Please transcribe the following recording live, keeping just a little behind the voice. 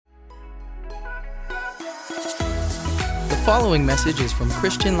following message is from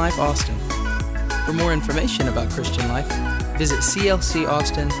Christian Life Austin. For more information about Christian Life, visit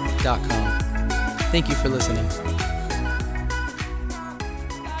clcaustin.com. Thank you for listening.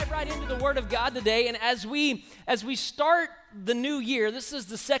 Dive right into the Word of God today, and as we start the new year, this is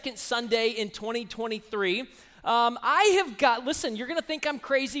the second Sunday in 2023. Listen, you're going to think I'm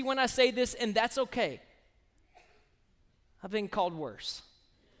crazy when I say this, and that's okay. I've been called worse.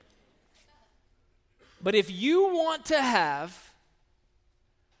 But if you want to have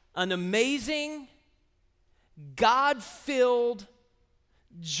an amazing, God-filled,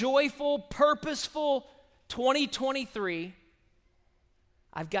 joyful, purposeful 2023,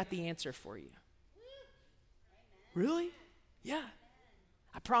 I've got the answer for you. Really? Yeah.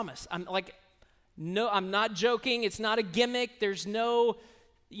 I promise. I'm not joking. It's not a gimmick. There's no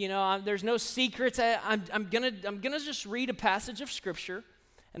secrets. I'm gonna just read a passage of Scripture,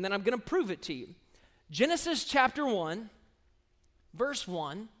 and then I'm gonna prove it to you. Genesis chapter 1, verse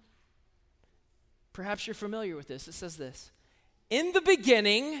 1. Perhaps you're familiar with this. It says this: "In the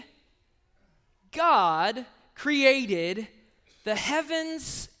beginning, God created the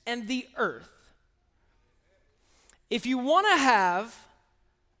heavens and the earth." If you want to have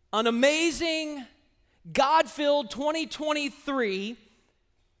an amazing, God-filled 2023,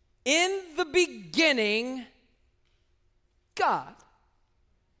 in the beginning, God.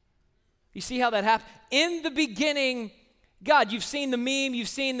 You see how that happened? In the beginning, God. You've seen the meme, you've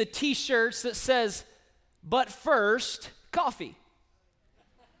seen the t-shirts that says, "But first, coffee."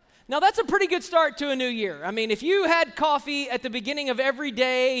 Now that's a pretty good start to a new year. I mean, if you had coffee at the beginning of every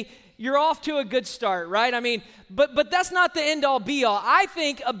day, you're off to a good start, right? I mean, but that's not the end all be all. I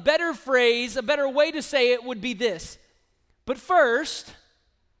think a better phrase, a better way to say it would be this: but first,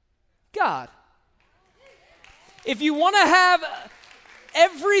 God. If you want to have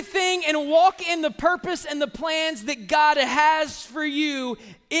everything and walk in the purpose and the plans that God has for you,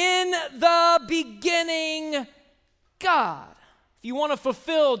 in the beginning, God. If you want to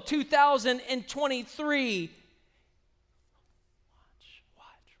fulfill 2023,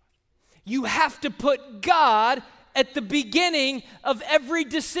 you have to put God at the beginning of every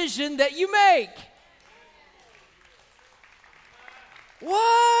decision that you make.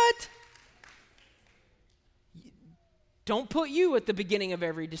 What? Don't put you at the beginning of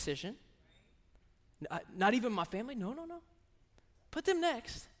every decision. Not even my family. No. Put them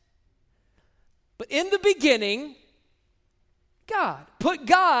next. But in the beginning, God. Put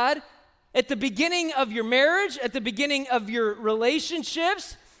God at the beginning of your marriage, at the beginning of your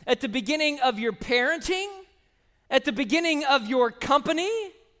relationships, at the beginning of your parenting, at the beginning of your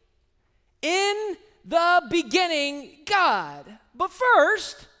company. In the beginning, God. But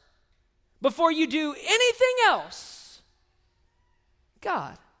first, before you do anything else,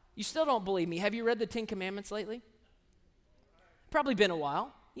 God. You still don't believe me. Have you read the Ten Commandments lately? Probably been a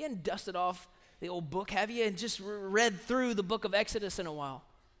while. You hadn't dusted off the old book, have you? And just read through the book of Exodus in a while.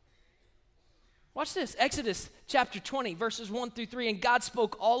 Watch this. Exodus chapter 20, verses 1 through 3. "And God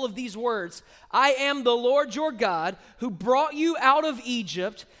spoke all of these words. I am the Lord your God who brought you out of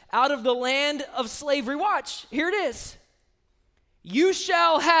Egypt, out of the land of slavery." Watch. Here it is. "You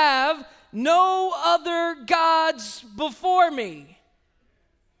shall have no other gods before me.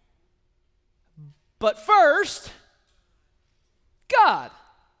 But first, God."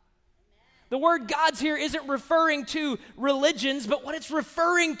 The word "gods" here isn't referring to religions, but what it's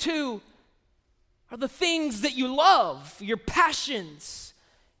referring to are the things that you love, your passions,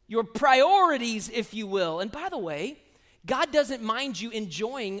 your priorities, if you will. And by the way, God doesn't mind you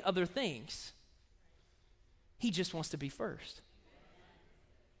enjoying other things. He just wants to be first.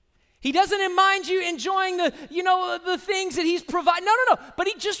 He doesn't mind you enjoying the things that he's provided. No. But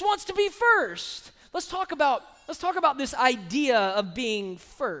he just wants to be first. Let's talk about this idea of being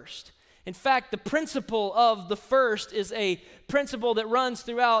first. In fact, the principle of the first is a principle that runs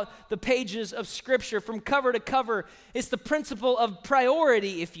throughout the pages of Scripture from cover to cover. It's the principle of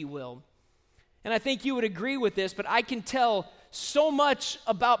priority, if you will. And I think you would agree with this, but I can tell so much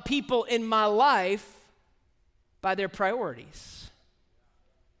about people in my life by their priorities,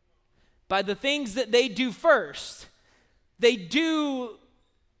 by the things that they do first. They do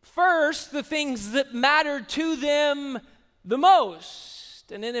first the things that matter to them the most.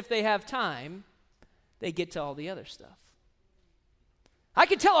 And then if they have time, they get to all the other stuff. I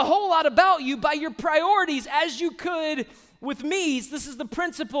could tell a whole lot about you by your priorities, as you could with me. This is the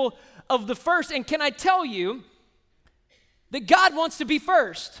principle of the first. And can I tell you that God wants to be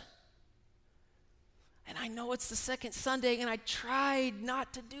first? And I know it's the second Sunday, and I tried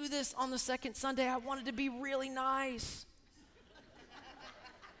not to do this on the second Sunday. I wanted to be really nice.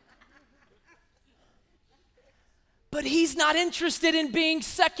 But But he's not interested in being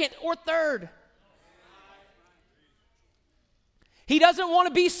second or third. He doesn't want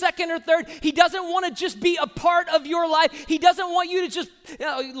to be second or third. He doesn't want to just be a part of your life. He doesn't want you to just,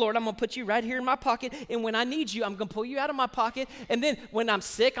 Lord, I'm going to put you right here in my pocket. And when I need you, I'm going to pull you out of my pocket. And then when I'm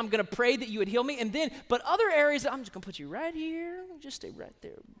sick, I'm going to pray that you would heal me. And then, but other areas, I'm just going to put you right here. Just stay right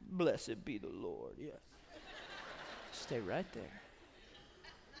there. Blessed be the Lord. Yeah. Stay right there.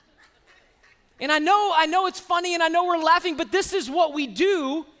 And I know it's funny and I know we're laughing, but this is what we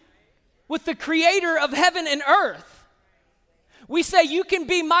do with the creator of heaven and earth. We say, you can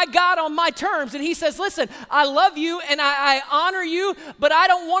be my God on my terms. And he says, listen, I love you and I honor you, but I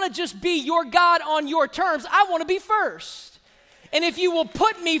don't want to just be your God on your terms. I want to be first. And if you will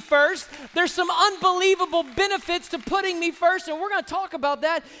put me first, there's some unbelievable benefits to putting me first. And we're going to talk about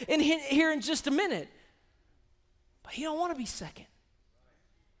that here in just a minute. But he don't want to be second.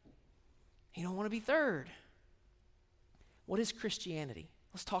 He don't want to be third. What is Christianity?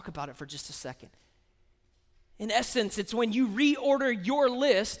 Let's talk about it for just a second. In essence, it's when you reorder your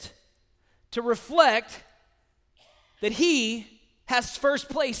list to reflect that he has first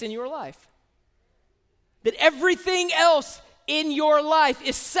place in your life. That everything else in your life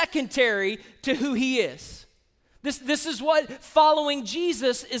is secondary to who he is. This is what following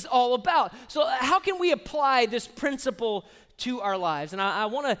Jesus is all about. So how can we apply this principle to our lives?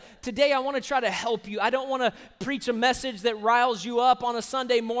 And today I want to try to help you. I don't want to preach a message that riles you up on a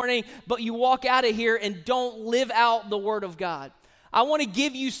Sunday morning, but you walk out of here and don't live out the Word of God. I want to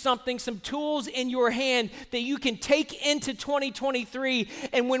give you some tools in your hand that you can take into 2023,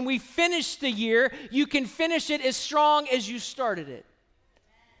 and when we finish the year, you can finish it as strong as you started it.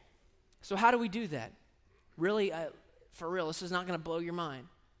 So how do we do that? Really, for real, this is not going to blow your mind,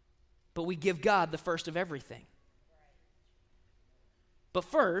 but we give God the first of everything. But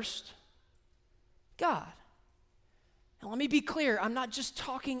first, God. Now let me be clear, I'm not just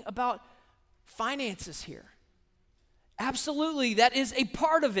talking about finances here. Absolutely, that is a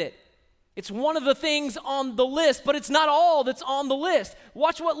part of it. It's one of the things on the list, but it's not all that's on the list.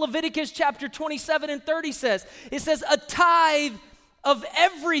 Watch what Leviticus chapter 27 and 30 says. It says a tithe of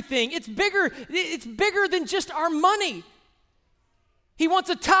everything. It's bigger than just our money. He wants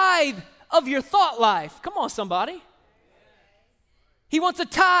a tithe of your thought life. Come on, somebody. He wants a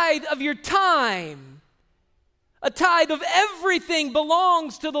tithe of your time. A tithe of everything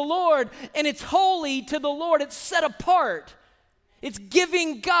belongs to the Lord, and it's holy to the Lord. It's set apart. It's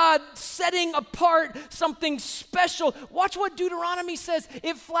giving God, setting apart something special. Watch what Deuteronomy says.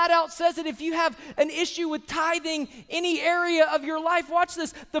 It flat out says that if you have an issue with tithing any area of your life, watch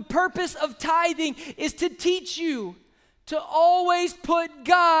this. The purpose of tithing is to teach you to always put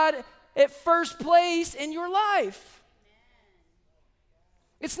God at first place in your life.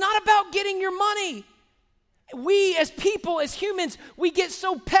 It's not about getting your money. We as people, as humans, we get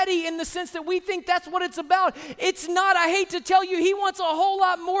so petty in the sense that we think that's what it's about. It's not. I hate to tell you, he wants a whole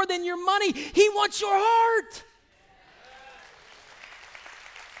lot more than your money. He wants your heart.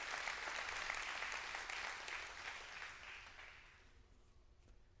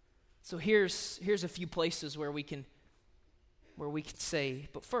 So here's a few places where we can say,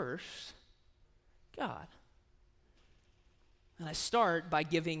 but first, God. And I start by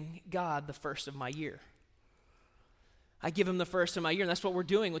giving God the first of my year. I give him the first of my year, and that's what we're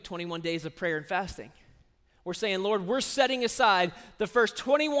doing with 21 days of prayer and fasting. We're saying, Lord, we're setting aside the first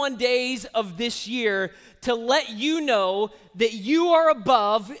 21 days of this year to let you know that you are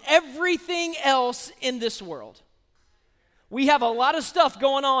above everything else in this world. We have a lot of stuff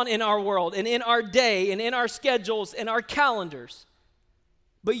going on in our world and in our day and in our schedules and our calendars.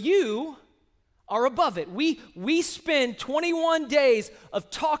 But you are above it. We spend 21 days of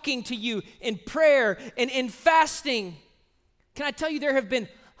talking to you in prayer and in fasting. Can I tell you, there have been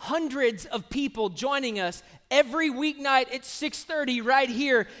hundreds of people joining us every weeknight at 6:30 right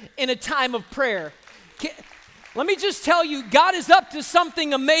here in a time of prayer. Let me just tell you, God is up to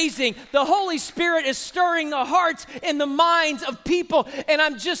something amazing. The Holy Spirit is stirring the hearts and the minds of people. And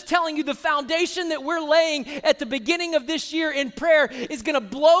I'm just telling you, the foundation that we're laying at the beginning of this year in prayer is going to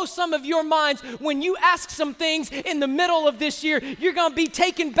blow some of your minds. When you ask some things in the middle of this year, you're going to be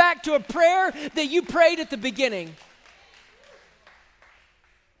taken back to a prayer that you prayed at the beginning.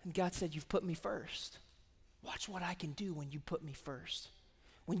 And God said, you've put me first. Watch what I can do when you put me first.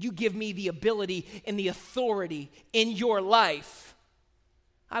 When you give me the ability and the authority in your life,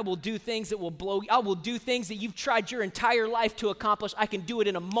 I will do things that will blow you. I will do things that you've tried your entire life to accomplish. I can do it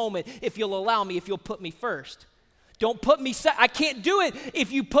in a moment if you'll allow me, if you'll put me first. Don't put me second. I can't do it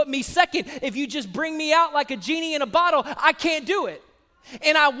if you put me second. If you just bring me out like a genie in a bottle, I can't do it.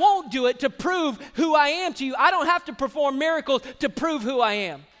 And I won't do it to prove who I am to you. I don't have to perform miracles to prove who I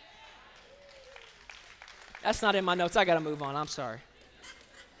am. That's not in my notes. I got to move on. I'm sorry.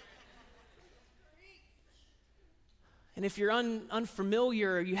 And if you're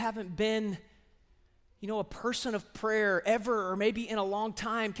unfamiliar, you haven't been, a person of prayer ever, or maybe in a long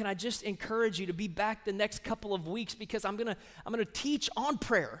time, can I just encourage you to be back the next couple of weeks, because I'm gonna teach on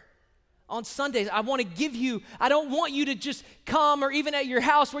prayer on Sundays. I don't want you to just come, or even at your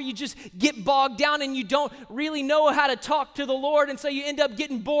house where you just get bogged down and you don't really know how to talk to the Lord, and so you end up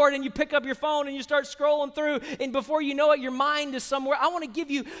getting bored and you pick up your phone and you start scrolling through, and before you know it, your mind is somewhere. I want to give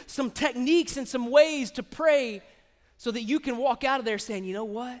you some techniques and some ways to pray so that you can walk out of there saying, you know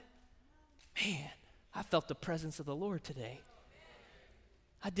what? Man, I felt the presence of the Lord today.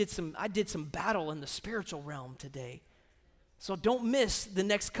 I did some battle in the spiritual realm today. So don't miss the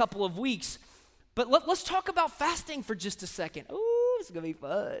next couple of weeks. But let's talk about fasting for just a second. Ooh, it's going to be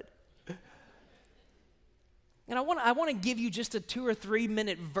fun. And I want to give you just a 2 or 3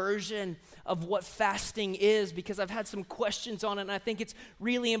 minute version of what fasting is, because I've had some questions on it, and I think it's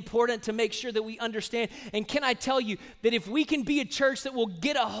really important to make sure that we understand. And can I tell you that if we can be a church that will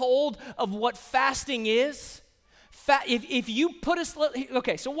get a hold of what fasting is, if you put us,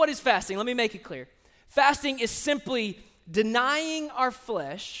 okay, so what is fasting? Let me make it clear. Fasting is simply denying our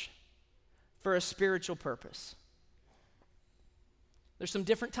flesh for a spiritual purpose. There's some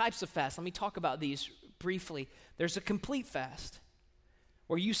different types of fast. Let me talk about these briefly. There's a complete fast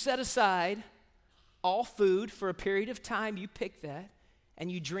where you set aside all food for a period of time. You pick that,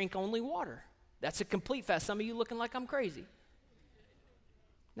 and you drink only water. That's a complete fast. Some of you looking like I'm crazy.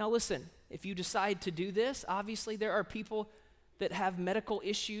 Now listen, if you decide to do this, obviously there are people that have medical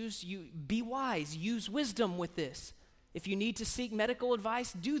issues. You be wise. Use wisdom with this. If you need to seek medical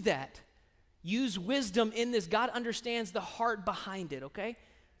advice, do that. Use wisdom in this. God understands the heart behind it, okay?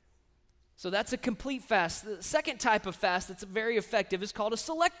 So that's a complete fast. The second type of fast that's very effective is called a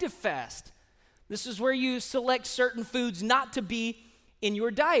selective fast. This is where you select certain foods not to be in your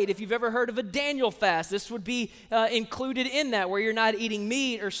diet. If you've ever heard of a Daniel fast, this would be included in that, where you're not eating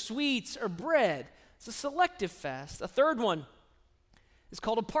meat or sweets or bread. It's a selective fast. A third one is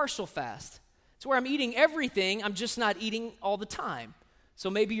called a partial fast. It's where I'm eating everything, I'm just not eating all the time.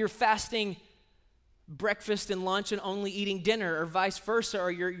 So maybe you're fasting breakfast and lunch and only eating dinner, or vice versa, or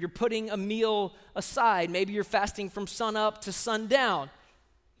you're putting a meal aside. Maybe you're fasting from sun up to sundown.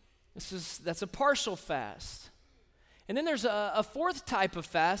 That's a partial fast. And then there's a fourth type of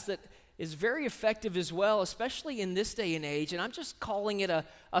fast that is very effective as well, especially in this day and age, and I'm just calling it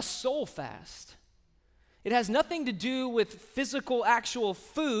a soul fast. It has nothing to do with physical, actual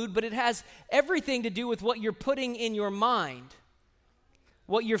food, but it has everything to do with what you're putting in your mind,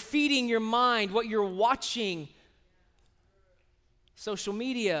 what you're feeding your mind, what you're watching. Social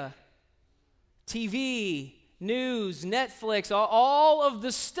media, TV, news, Netflix, all of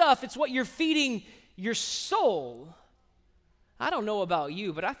the stuff. It's what you're feeding your soul. I don't know about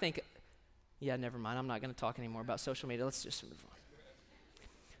you, but I think, never mind. I'm not going to talk anymore about social media. Let's just move on.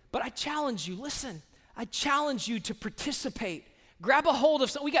 But I challenge you, listen. I challenge you to participate. Grab a hold of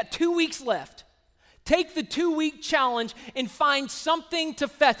something. We got 2 weeks left. Take the 2-week challenge and find something to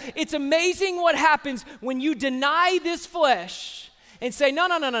fast. It's amazing what happens when you deny this flesh and say,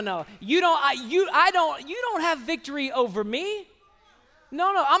 no. You don't have victory over me.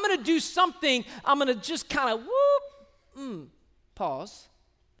 No, I'm going to do something. I'm going to just kind of pause.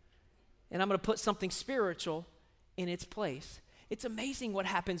 And I'm going to put something spiritual in its place. It's amazing what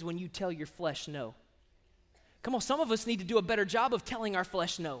happens when you tell your flesh no. Come on, some of us need to do a better job of telling our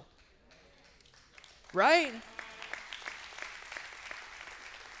flesh no. Right?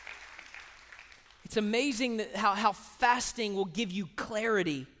 It's amazing that how fasting will give you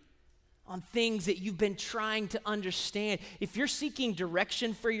clarity on things that you've been trying to understand. If you're seeking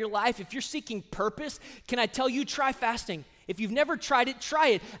direction for your life, if you're seeking purpose, can I tell you, try fasting. If you've never tried it, try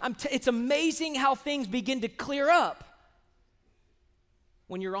it. It's amazing how things begin to clear up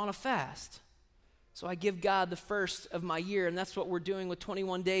when you're on a fast. So I give God the first of my year, and that's what we're doing with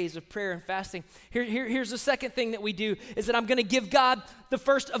 21 days of prayer and fasting. Here's the second thing that we do, is that I'm going to give God the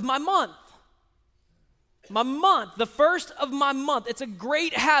first of my month. The first of my month. It's a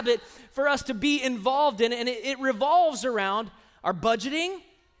great habit for us to be involved in, and it revolves around our budgeting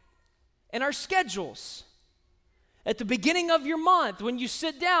and our schedules. At the beginning of your month, when you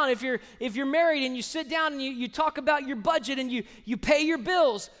sit down, if you're married and you sit down and you talk about your budget and you pay your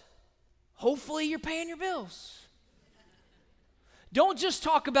bills, hopefully you're paying your bills. Don't just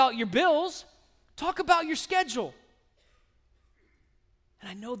talk about your bills, talk about your schedule. And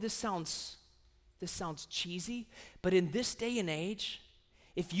I know this sounds cheesy, but in this day and age,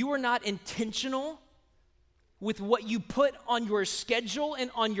 if you are not intentional with what you put on your schedule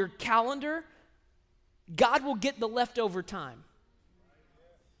and on your calendar, God will get the leftover time.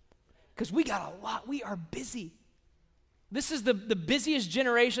 Because we got a lot. We are busy. This is the busiest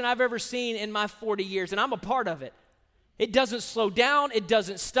generation I've ever seen in my 40 years, and I'm a part of it. It doesn't slow down. It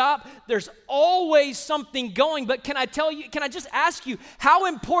doesn't stop. There's always something going. But can I just ask you, how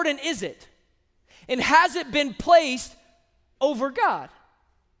important is it? And has it been placed over God?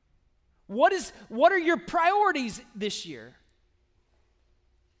 What are your priorities this year?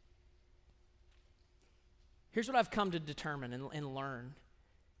 Here's what I've come to determine and learn,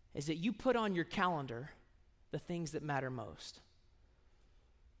 is that you put on your calendar the things that matter most.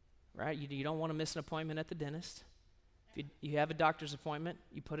 Right? You don't want to miss an appointment at the dentist. If you have a doctor's appointment,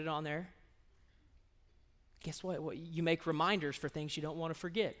 you put it on there. Guess what? You make reminders for things you don't want to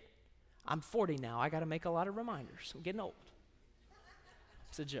forget. I'm 40 now. I got to make a lot of reminders. I'm getting old.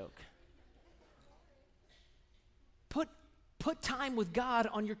 It's a joke. Put time with God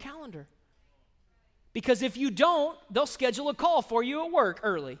on your calendar. Because if you don't, they'll schedule a call for you at work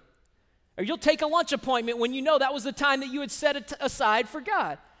early. Or you'll take a lunch appointment when you know that was the time that you had set aside for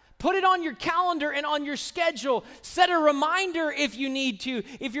God. Put it on your calendar and on your schedule. Set a reminder if you need to.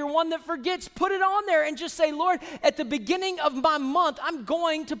 If you're one that forgets, put it on there and just say, Lord, at the beginning of my month, I'm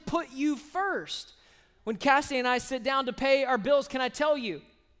going to put you first. When Cassie and I sit down to pay our bills, can I tell you?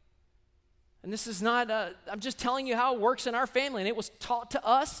 And this is not, I'm just telling you how it works in our family. And it was taught to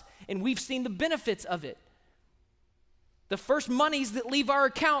us, and we've seen the benefits of it. The first monies that leave our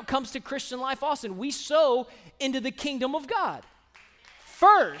account comes to Christian Life Austin. We sow into the kingdom of God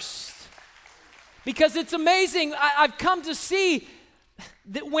first. Because it's amazing. I've come to see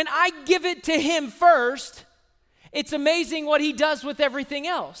that when I give it to him first, it's amazing what he does with everything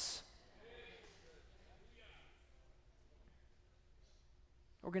else.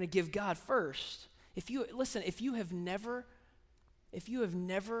 We're going to give God first. If you have never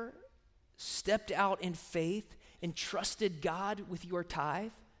stepped out in faith and trusted God with your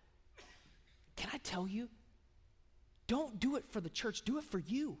tithe, can I tell you, don't do it for the church, do it for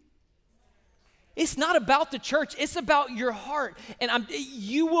you. It's not about the church, it's about your heart. And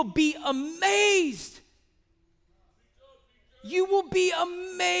you will be amazed. You will be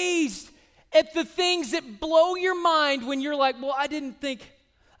amazed at the things that blow your mind when you're like, well, I didn't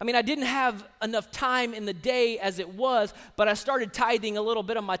have enough time in the day as it was, but I started tithing a little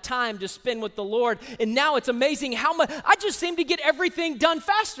bit of my time to spend with the Lord, and now it's amazing how much, I just seem to get everything done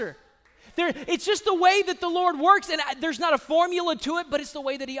faster. It's just the way that the Lord works, and there's not a formula to it, but it's the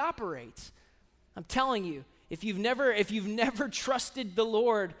way that he operates. I'm telling you, if you've never trusted the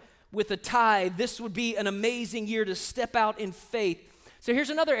Lord with a tithe, this would be an amazing year to step out in faith. So here's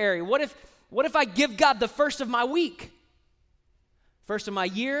another area. What if I give God the first of my week? First of my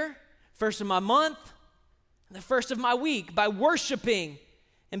year, first of my month, and the first of my week, by worshiping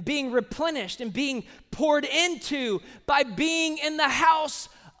and being replenished and being poured into, by being in the house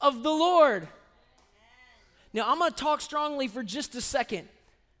of the Lord. Now, I'm going to talk strongly for just a second,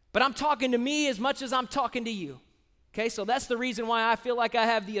 but I'm talking to me as much as I'm talking to you. Okay, so that's the reason why I feel like I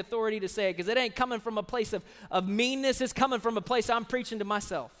have the authority to say it, because it ain't coming from a place of meanness. It's coming from a place I'm preaching to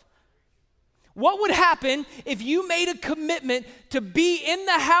myself. What would happen if you made a commitment to be in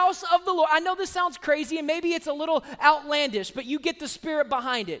the house of the Lord? I know this sounds crazy and maybe it's a little outlandish, but you get the spirit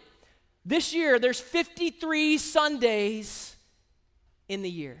behind it. This year, there's 53 Sundays in the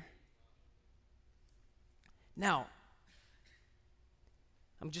year. Now,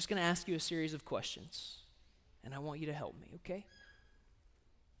 I'm just going to ask you a series of questions, and I want you to help me, okay?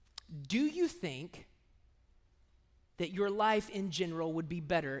 Do you think that your life in general would be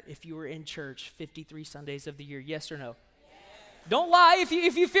better if you were in church 53 Sundays of the year? Yes or no? Yes. Don't lie. If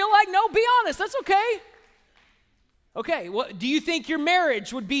you feel like no, be honest. That's okay. Okay, do you think your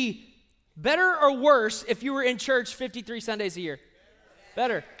marriage would be better or worse if you were in church 53 Sundays a year?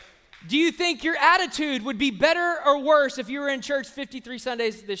 Better. Do you think your attitude would be better or worse if you were in church 53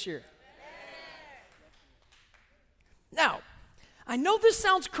 Sundays this year? Now, I know this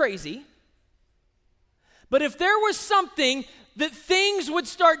sounds crazy, but if there was something that things would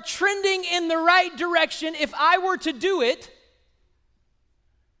start trending in the right direction if I were to do it,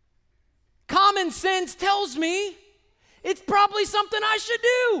 common sense tells me it's probably something I should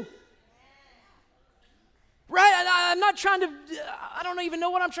do. Right? I don't even know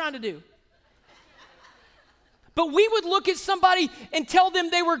what I'm trying to do. But we would look at somebody and tell them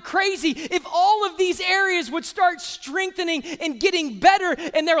they were crazy if all of these areas would start strengthening and getting better,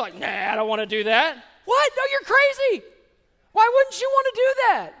 and they're like, nah, I don't want to do that. What? No, you're crazy. Why wouldn't you want to do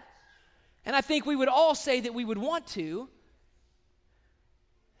that? And I think we would all say that we would want to.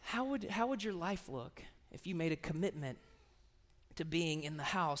 how would your life look if you made a commitment to being in the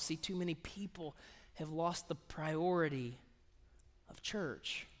house? See, too many people have lost the priority of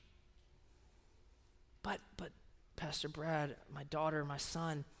church. But Pastor Brad, my daughter, my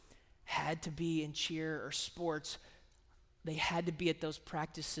son had to be in cheer or sports. They had to be at those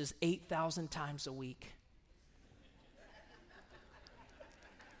practices 8,000 times a week.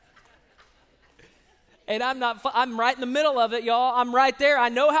 And I'm right in the middle of it, y'all. I'm right there. I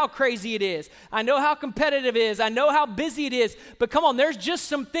know how crazy it is. I know how competitive it is. I know how busy it is. But come on, there's just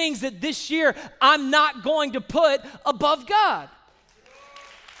some things that this year I'm not going to put above God.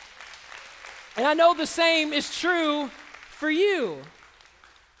 And I know the same is true for you.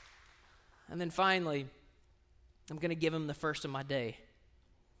 And then finally, I'm going to give him the first of my day.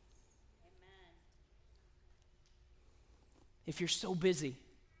 Amen. If you're so busy,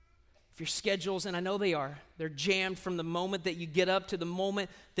 if your schedules, and I know they're jammed from the moment that you get up to the moment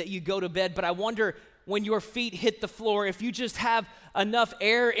that you go to bed, but I wonder when your feet hit the floor, if you just have enough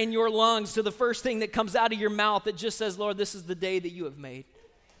air in your lungs to the first thing that comes out of your mouth that just says, Lord, this is the day that you have made.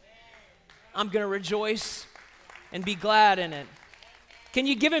 I'm going to rejoice and be glad in it. Can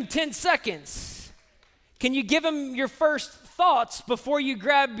you give him 10 seconds? Can you give him your first thoughts before you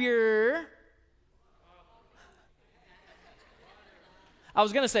grab your... I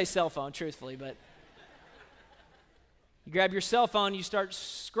was going to say cell phone, truthfully, but you grab your cell phone, you start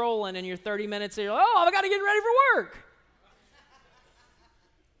scrolling, and you're 30 minutes, and you're like, oh, I got to get ready for work.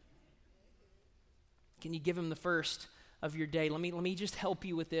 Can you give him the first of your day? Let me just help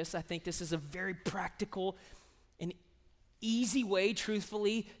you with this. I think this is a very practical and easy way,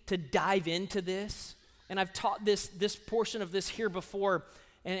 truthfully, to dive into this. And I've taught this portion of this here before,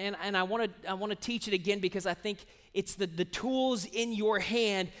 and I want to teach it again because I think it's the tools in your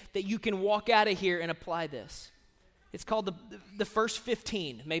hand that you can walk out of here and apply this. It's called the first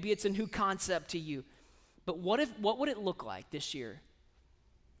 15. Maybe it's a new concept to you. But what would it look like this year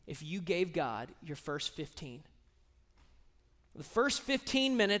if you gave God your first 15? The first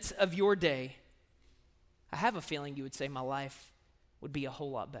 15 minutes of your day, I have a feeling you would say my life would be a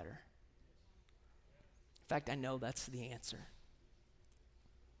whole lot better. In fact, I know that's the answer.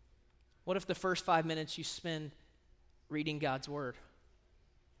 What if the first 5 minutes you spend reading God's word?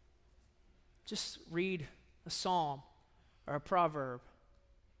 Just read a psalm or a proverb.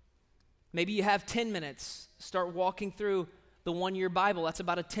 Maybe you have 10 minutes. Start walking through the 1-year Bible. That's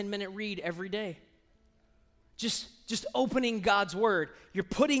about a 10-minute read every day. Just opening God's word. You're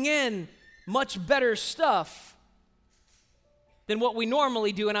putting in much better stuff than what we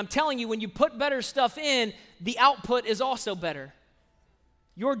normally do. And I'm telling you, when you put better stuff in, the output is also better.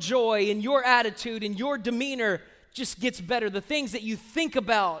 Your joy and your attitude and your demeanor just gets better. The things that you think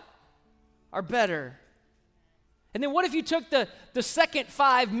about are better. And then what if you took the second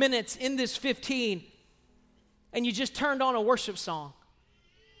 5 minutes in this 15 and you just turned on a worship song?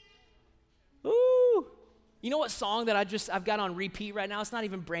 Ooh. You know what song that I've got on repeat right now? It's not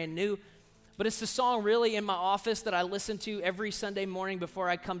even brand new, but it's the song really in my office that I listen to every Sunday morning before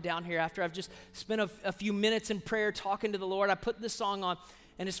I come down here after I've just spent a few minutes in prayer talking to the Lord. I put this song on,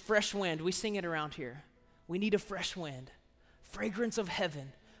 and it's Fresh Wind. We sing it around here. We need a fresh wind, fragrance of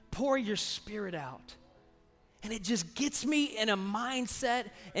heaven. Pour your spirit out. And it just gets me in a mindset,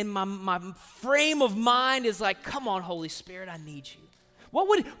 and my frame of mind is like, come on, Holy Spirit, I need you. What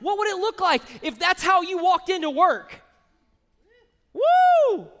would it look like if that's how you walked into work?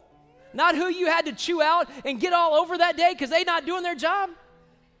 Woo! Not who you had to chew out and get all over that day because they're not doing their job.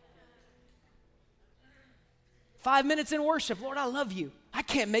 5 minutes in worship. Lord, I love you. I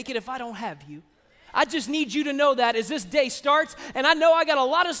can't make it if I don't have you. I just need you to know that as this day starts, and I know I got a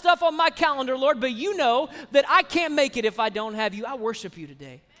lot of stuff on my calendar, Lord, but you know that I can't make it if I don't have you. I worship you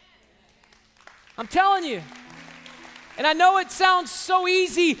today. I'm telling you. And I know it sounds so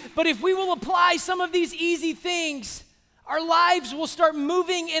easy, but if we will apply some of these easy things, our lives will start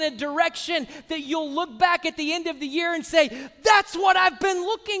moving in a direction that you'll look back at the end of the year and say, that's what I've been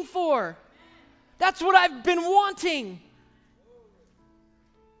looking for. That's what I've been wanting.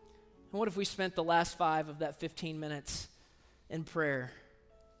 And what if we spent the last 5 of that 15 minutes in prayer,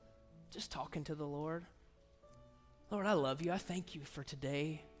 just talking to the Lord? Lord, I love you. I thank you for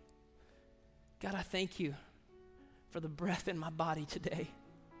today. God, I thank you for the breath in my body today.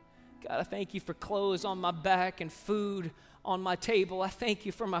 God, I thank you for clothes on my back and food on my table. I thank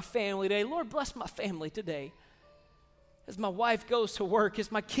you for my family today. Lord, bless my family today. As my wife goes to work, as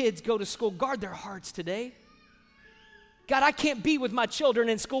my kids go to school, guard their hearts today. God, I can't be with my children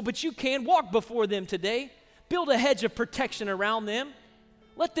in school, but you can. Walk before them today. Build a hedge of protection around them.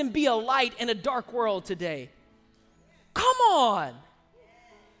 Let them be a light in a dark world today. Come on.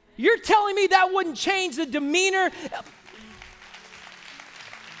 You're telling me that wouldn't change the demeanor?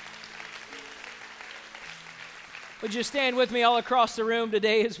 Would you stand with me all across the room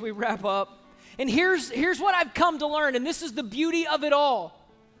today as we wrap up? And here's what I've come to learn, and this is the beauty of it all,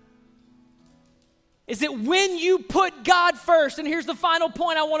 is that when you put God first, and here's the final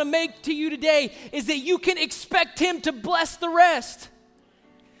point I want to make to you today, is that you can expect Him to bless the rest.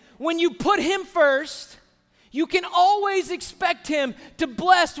 When you put Him first, you can always expect Him to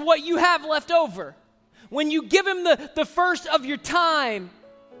bless what you have left over. When you give Him the first of your time,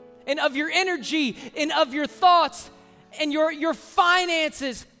 and of your energy, and of your thoughts, and your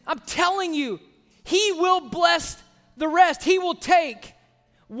finances, I'm telling you, He will bless the rest. He will take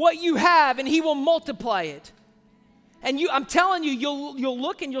what you have and He will multiply it. And I'm telling you, you'll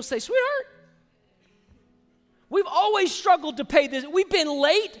look and you'll say, sweetheart, we've always struggled to pay this. We've been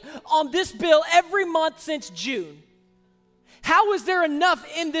late on this bill every month since June. How is there enough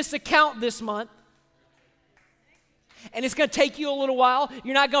in this account this month? And it's going to take you a little while.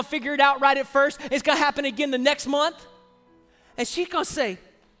 You're not going to figure it out right at first. It's going to happen again the next month. And she's going to say,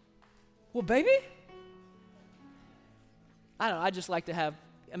 well, baby, I don't know. I just like to have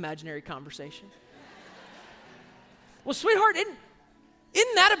imaginary conversation. Well, sweetheart,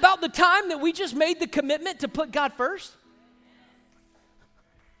 isn't that about the time that we just made the commitment to put God first?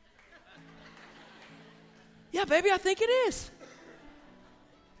 Yeah, baby, I think it is.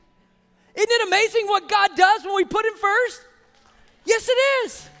 Isn't it amazing what God does when we put Him first? Yes, it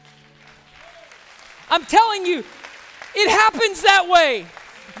is. I'm telling you, it happens that way.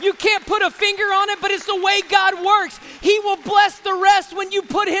 You can't put a finger on it, but it's the way God works. He will bless the rest when you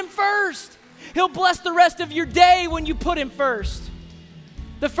put Him first. He'll bless the rest of your day when you put Him first.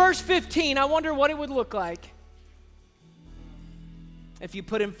 The first 15, I wonder what it would look like if you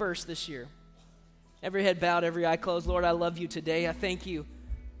put Him first this year. Every head bowed, every eye closed. Lord, I love You today. I thank You.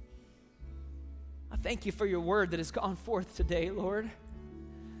 I thank You for Your word that has gone forth today, Lord.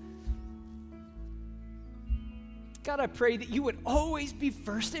 God, I pray that You would always be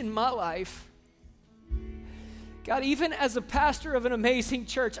first in my life. God, even as a pastor of an amazing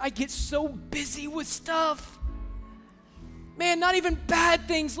church, I get so busy with stuff. Man, not even bad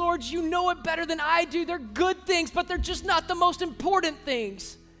things, Lord. You know it better than I do. They're good things, but they're just not the most important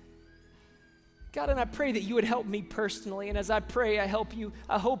things. God, and I pray that You would help me personally. And as I pray, I hope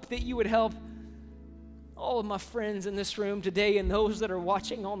that You would help all of my friends in this room today and those that are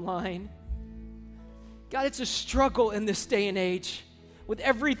watching online. God, it's a struggle in this day and age with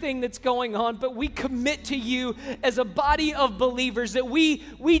everything that's going on, but we commit to You as a body of believers that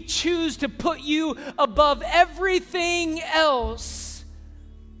we choose to put You above everything else.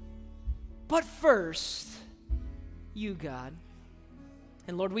 But first, You, God.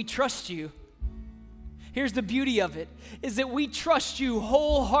 And Lord, we trust You. Here's the beauty of it, is that we trust You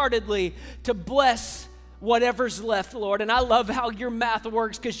wholeheartedly to bless whatever's left, Lord. And I love how Your math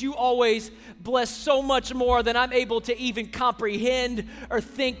works, because You always bless so much more than I'm able to even comprehend or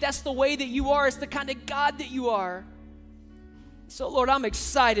think. That's the way that You are. It's the kind of God that You are. So, Lord, I'm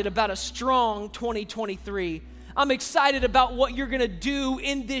excited about a strong 2023. I'm excited about what You're going to do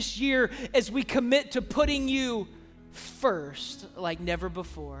in this year as we commit to putting You first like never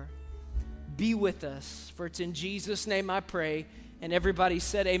before. Be with us, for it's in Jesus' name I pray. And everybody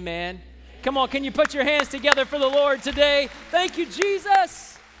said amen. Come on, can you put your hands together for the Lord today? Thank You,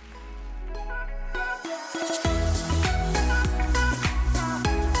 Jesus.